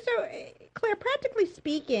 So, Claire, practically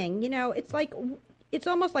speaking, it's like, it's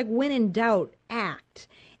almost like when in doubt, act.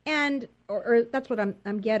 And, or that's what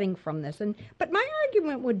I'm getting from this. But my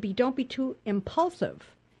argument would be, don't be too impulsive.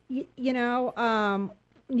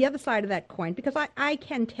 The other side of that coin, because I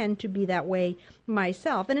can tend to be that way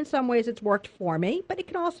myself. And in some ways it's worked for me, but it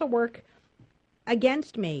can also work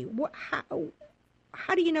against me.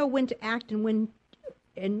 How do you know when to act and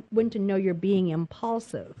when to know you're being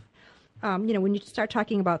impulsive? When you start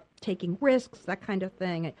talking about taking risks, that kind of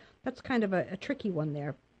thing, that's kind of a tricky one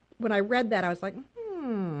there. When I read that, I was like,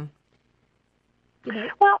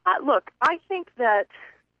 Well, look, I think that...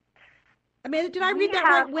 I mean, did I read that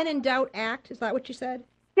right? When in doubt, act? Is that what you said?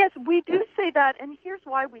 Yes, we do say that, and here's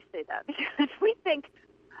why we say that. Because we think,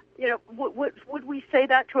 would we say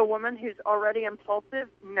that to a woman who's already impulsive?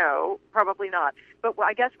 No, probably not. But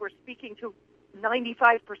I guess we're speaking to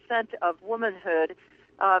 95% of womanhood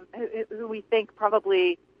who we think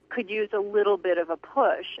probably could use a little bit of a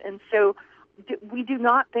push. And so we do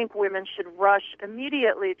not think women should rush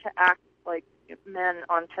immediately to act like men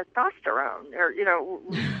on testosterone. Or,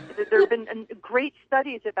 there have been great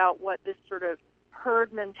studies about what this sort of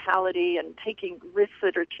herd mentality and taking risks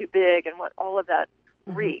that are too big and what all of that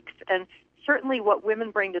reeks. And certainly what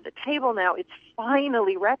women bring to the table now, it's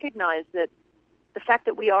finally recognized that the fact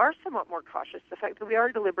that we are somewhat more cautious, the fact that we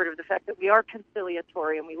are deliberative, the fact that we are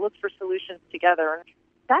conciliatory and we look for solutions together,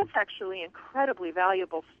 that's actually incredibly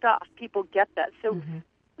valuable stuff. People get that. So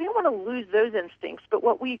we don't want to lose those instincts, but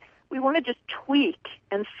what we want to just tweak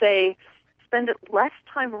and say, spend less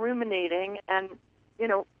time ruminating and,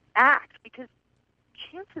 act, because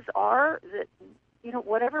chances are that,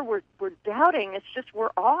 whatever we're doubting, it's just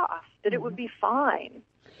we're off, that it would be fine.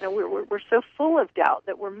 We're so full of doubt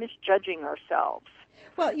that we're misjudging ourselves.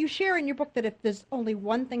 Well, you share in your book that if there's only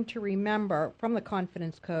one thing to remember from the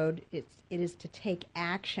Confidence Code, it is to take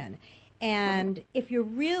action. And if you're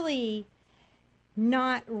really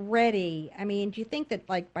not ready, I mean, do you think that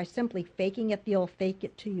like by simply faking it, the old fake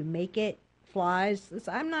it till you make it flies?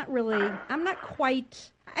 I'm not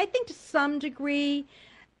quite, I think to some degree,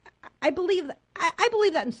 I believe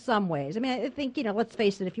that in some ways. I mean, I think, let's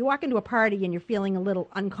face it, if you walk into a party and you're feeling a little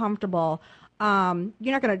uncomfortable, you're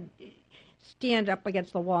not going to stand up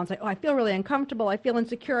against the wall and say, oh, I feel really uncomfortable, I feel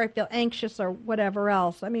insecure, I feel anxious, or whatever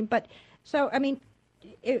else. I mean,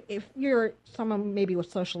 if you're someone maybe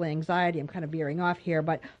with social anxiety, I'm kind of veering off here,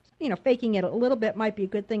 but, faking it a little bit might be a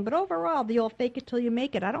good thing. But overall, the old fake it till you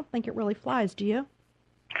make it, I don't think it really flies, do you?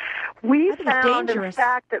 We found, in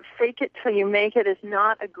fact, that fake it till you make it is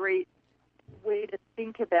not a great way to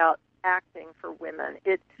think about acting for women.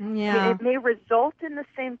 It may result in the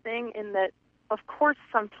same thing in that, of course,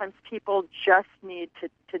 sometimes people just need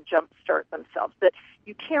to jumpstart themselves. But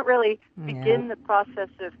you can't really begin the process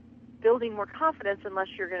of building more confidence unless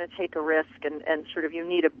you're going to take a risk and sort of you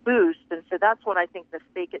need a boost. And so that's what I think the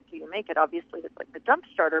fake it till you make it, obviously, is like the jump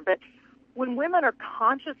starter. But when women are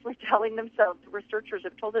consciously telling themselves, researchers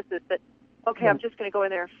have told us this, that, okay, I'm just going to go in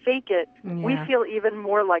there and fake it, we feel even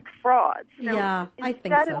more like frauds. I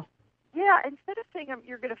think so. Instead of saying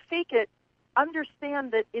you're going to fake it,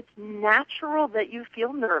 understand that it's natural that you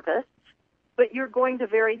feel nervous, but you're going to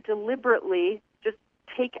very deliberately just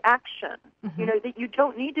take action. That you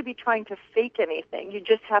don't need to be trying to fake anything. You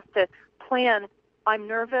just have to plan, I'm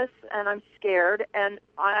nervous and I'm scared, and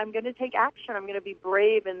I'm going to take action. I'm going to be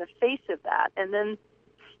brave in the face of that, and then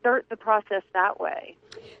start the process that way.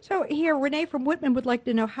 So here, Renee from Whitman would like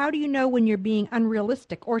to know, how do you know when you're being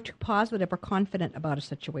unrealistic or too positive or confident about a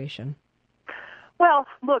situation? Well,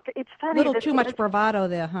 look, it's funny. A little too much bravado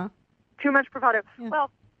there, huh? Too much bravado. Yeah.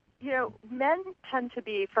 Well, men tend to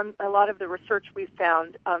be, from a lot of the research we've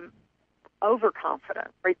found, overconfident,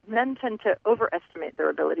 right? Men tend to overestimate their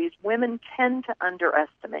abilities. Women tend to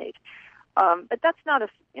underestimate. But that's not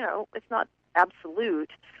it's not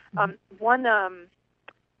absolute. One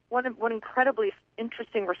incredibly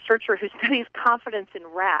interesting researcher who studies confidence in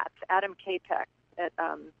rats, Adam Kapek at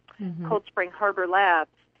Cold Spring Harbor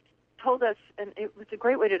Labs, told us, and it was a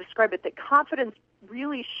great way to describe it, that confidence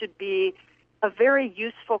really should be a very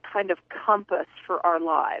useful kind of compass for our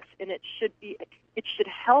lives, and it should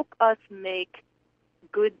help us make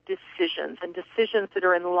good decisions and decisions that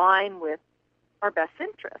are in line with our best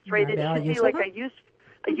interests, right? It should be like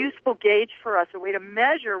a useful gauge for us, a way to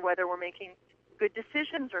measure whether we're making good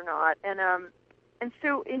decisions or not. And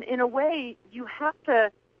so in a way, you have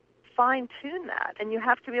to fine-tune that, and you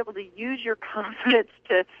have to be able to use your confidence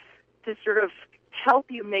to sort of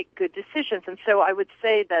help you make good decisions. And so I would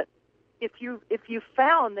say that if you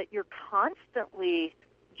found that you're constantly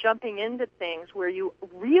jumping into things where you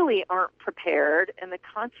really aren't prepared and the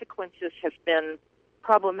consequences have been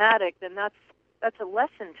problematic, then that's a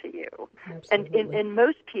lesson to you. Absolutely. And in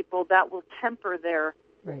most people, that will temper their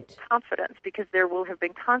confidence because there will have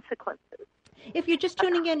been consequences. If you're just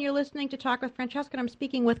tuning in, you're listening to Talk with Francesca, and I'm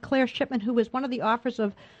speaking with Claire Shipman, who is one of the authors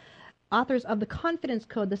of the Confidence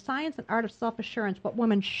Code, The Science and Art of Self-Assurance, What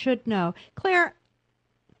Women Should Know. Claire,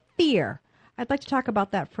 fear. I'd like to talk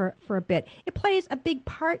about that for a bit. It plays a big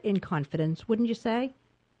part in confidence, wouldn't you say?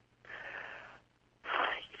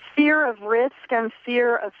 Fear of risk and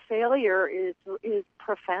fear of failure is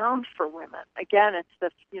profound for women. Again, it's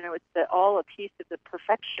all a piece of the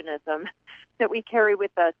perfectionism that we carry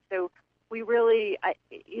with us. So we really,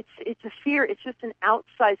 it's a fear. It's just an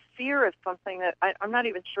outsized fear of something that I'm not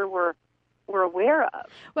even sure we're aware of.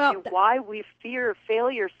 Well, why we fear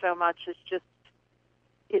failure so much is just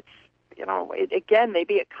again,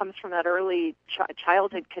 maybe it comes from that early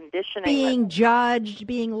childhood conditioning. Being judged,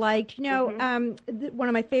 being liked. One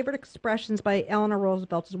of my favorite expressions by Eleanor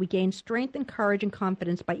Roosevelt is, we gain strength and courage and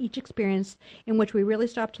confidence by each experience in which we really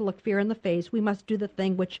stop to look fear in the face. We must do the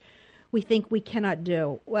thing which we think we cannot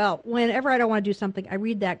do. Well, whenever I don't want to do something, I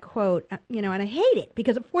read that quote, and I hate it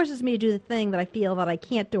because it forces me to do the thing that I feel that I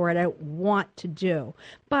can't do or I don't want to do.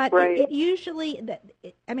 But it usually,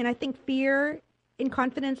 I think fear and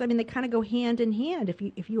confidence, they kind of go hand in hand.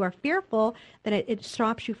 If you are fearful, then it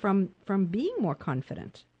stops you from being more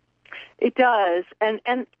confident. It does,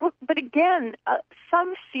 but again,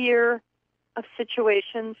 some fear of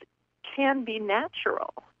situations can be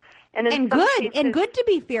natural, and good to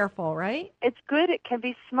be fearful, right? It's good. It can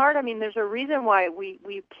be smart. There's a reason why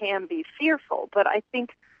we can be fearful, but I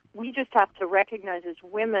think we just have to recognize as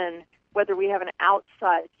women whether we have an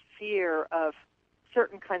outsized fear of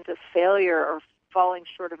certain kinds of failure or falling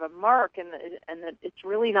short of a mark, and that it's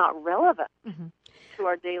really not relevant to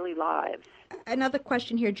our daily lives. Another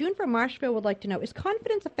question here. June from Marshville would like to know, is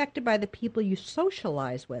confidence affected by the people you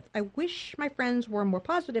socialize with? I wish my friends were more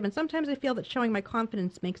positive, and sometimes I feel that showing my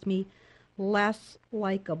confidence makes me less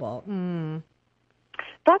likable.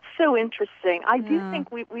 That's so interesting. I do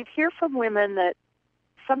think we hear from women that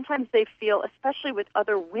sometimes they feel, especially with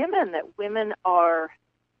other women, that women are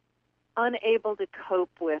unable to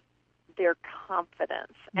cope with their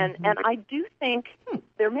confidence. And I do think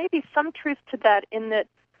there may be some truth to that, in that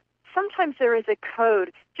sometimes there is a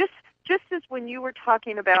code, just as when you were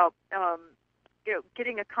talking about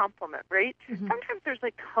getting a compliment, right? Sometimes there's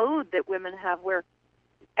a code that women have where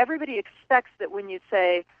everybody expects that when you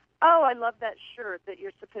say, "Oh, I love that shirt," that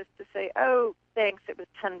you're supposed to say, "Oh, thanks, it was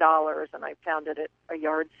 $10 and I found it at a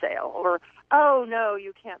yard sale," or "Oh, no,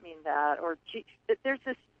 you can't mean that," or "Gee," that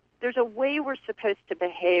there's a way we're supposed to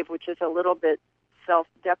behave which is a little bit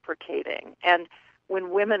self-deprecating. And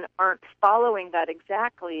when women aren't following that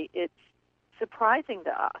exactly, it's surprising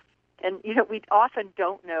to us. And, we often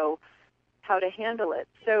don't know how to handle it.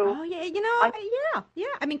 So,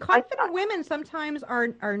 confident women sometimes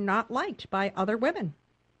are not liked by other women.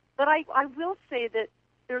 But I will say that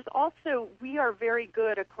there's also, we are very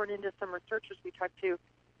good, according to some researchers we talked to,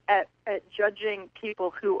 at judging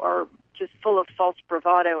people who are just full of false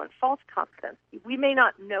bravado and false confidence. We may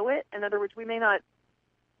not know it. In other words, we may not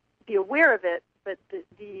be aware of it, but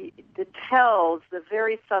the tells, the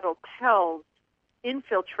very subtle tells,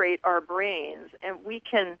 infiltrate our brains, and we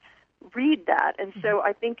can read that. And so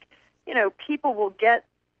I think, people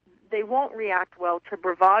they won't react well to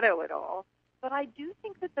bravado at all. But I do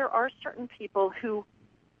think that there are certain people who,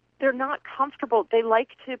 they're not comfortable. They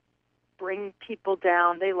like to bring people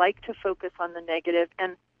down. They like to focus on the negative,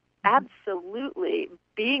 and absolutely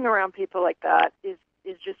being around people like that is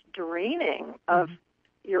just draining of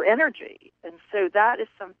your energy. And so that is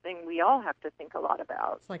something we all have to think a lot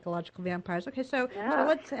about. Psychological vampires. Okay, so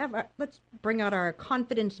let's bring out our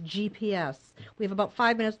confidence GPS. We have about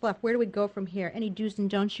 5 minutes left. Where do we go from here? Any do's and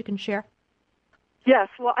don'ts you can share? Yes,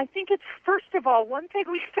 well, I think it's, first of all, one thing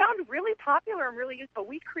we found really popular and really useful.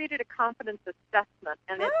 We created a confidence assessment,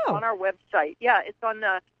 and it's on our website. Yeah, it's on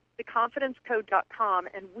theconfidencecode.com,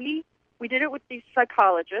 and we did it with these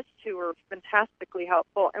psychologists who were fantastically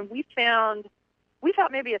helpful, and we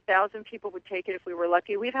thought maybe 1,000 people would take it if we were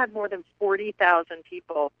lucky. We've had more than 40,000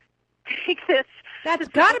 people take this. That's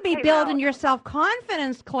got to be building your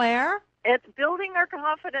self-confidence, Claire. It's building our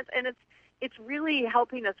confidence, and it's really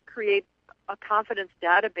helping us create a confidence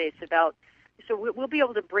database so we'll be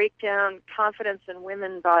able to break down confidence in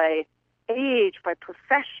women by age, by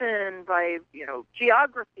profession, by,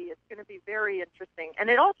 geography. It's going to be very interesting. And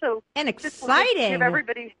it also... And exciting.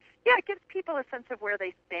 It gives people a sense of where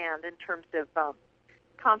they stand in terms of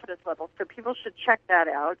confidence level. So people should check that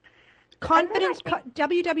out.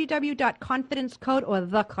 www.confidencecode or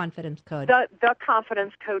The Confidence Code?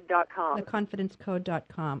 TheConfidenceCode.com.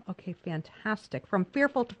 TheConfidenceCode.com. Okay, fantastic. From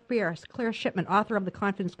Fearful to Fierce, Claire Shipman, author of The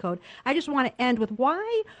Confidence Code. I just want to end with,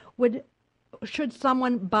 why should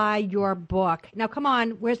someone buy your book? Now, come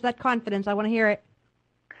on, where's that confidence? I want to hear it.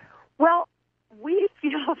 Well, we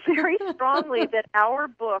feel very strongly that our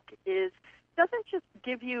book doesn't just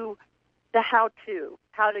give you the how-to,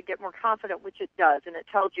 how to get more confident, which it does, and it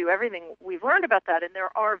tells you everything we've learned about that, and there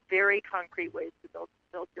are very concrete ways to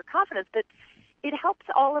build your confidence, but it helps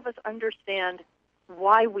all of us understand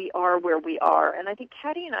why we are where we are. And I think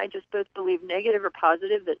Katty and I just both believe, negative or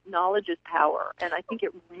positive, that knowledge is power, and I think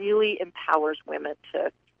it really empowers women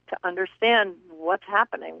to understand what's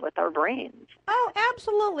happening with our brains. Oh,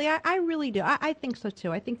 absolutely. I really do. I think so,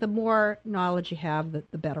 too. I think the more knowledge you have, the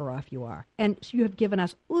better off you are. And you have given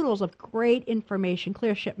us oodles of great information.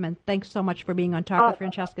 Claire Shipman, thanks so much for being on Talk with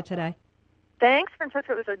Francesca today. Thanks,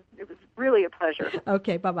 Francesca. It was really a pleasure.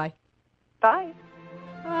 Okay, bye-bye. Bye.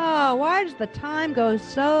 Oh, why does the time go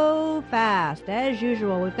so fast? As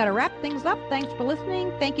usual, we've got to wrap things up. Thanks for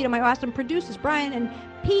listening. Thank you to my awesome producers, Brian and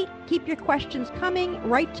Pete. Keep your questions coming.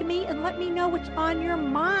 Write to me and let me know what's on your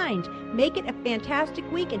mind. Make it a fantastic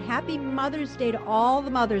week, and happy Mother's Day to all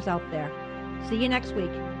the mothers out there. See you next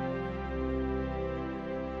week.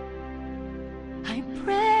 I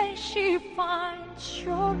pray she finds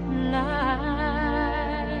your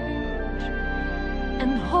light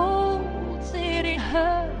and holds it in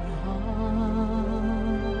her heart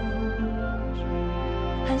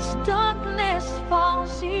as darkness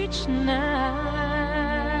falls each night.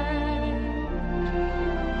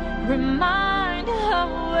 Remind her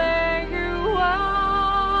where you are.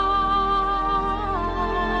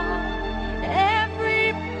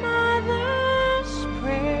 Every mother's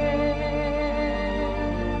prayer,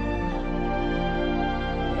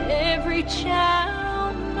 every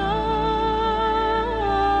child knows.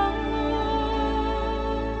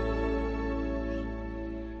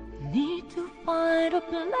 Need to find a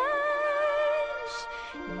place,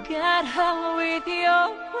 guide her with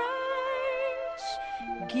your grace.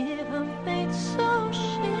 Give her faith so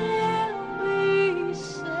she'll be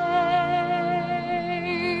saved.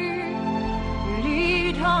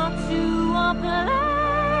 Lead her to a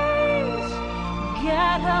place,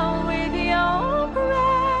 guide her with your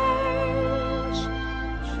grace,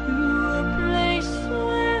 to a place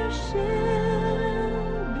where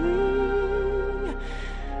she'll be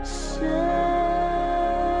saved.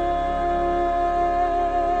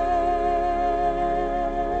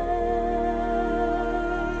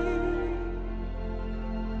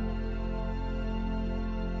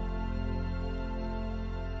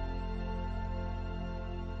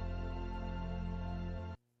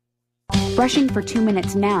 Brushing for 2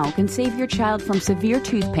 minutes now can save your child from severe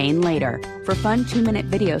tooth pain later. For fun 2-minute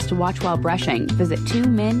videos to watch while brushing, visit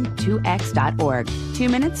 2min2x.org. 2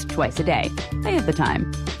 minutes twice a day. They have the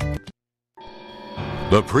time.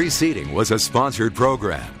 The preceding was a sponsored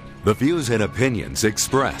program. The views and opinions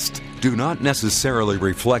expressed do not necessarily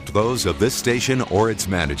reflect those of this station or its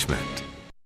management.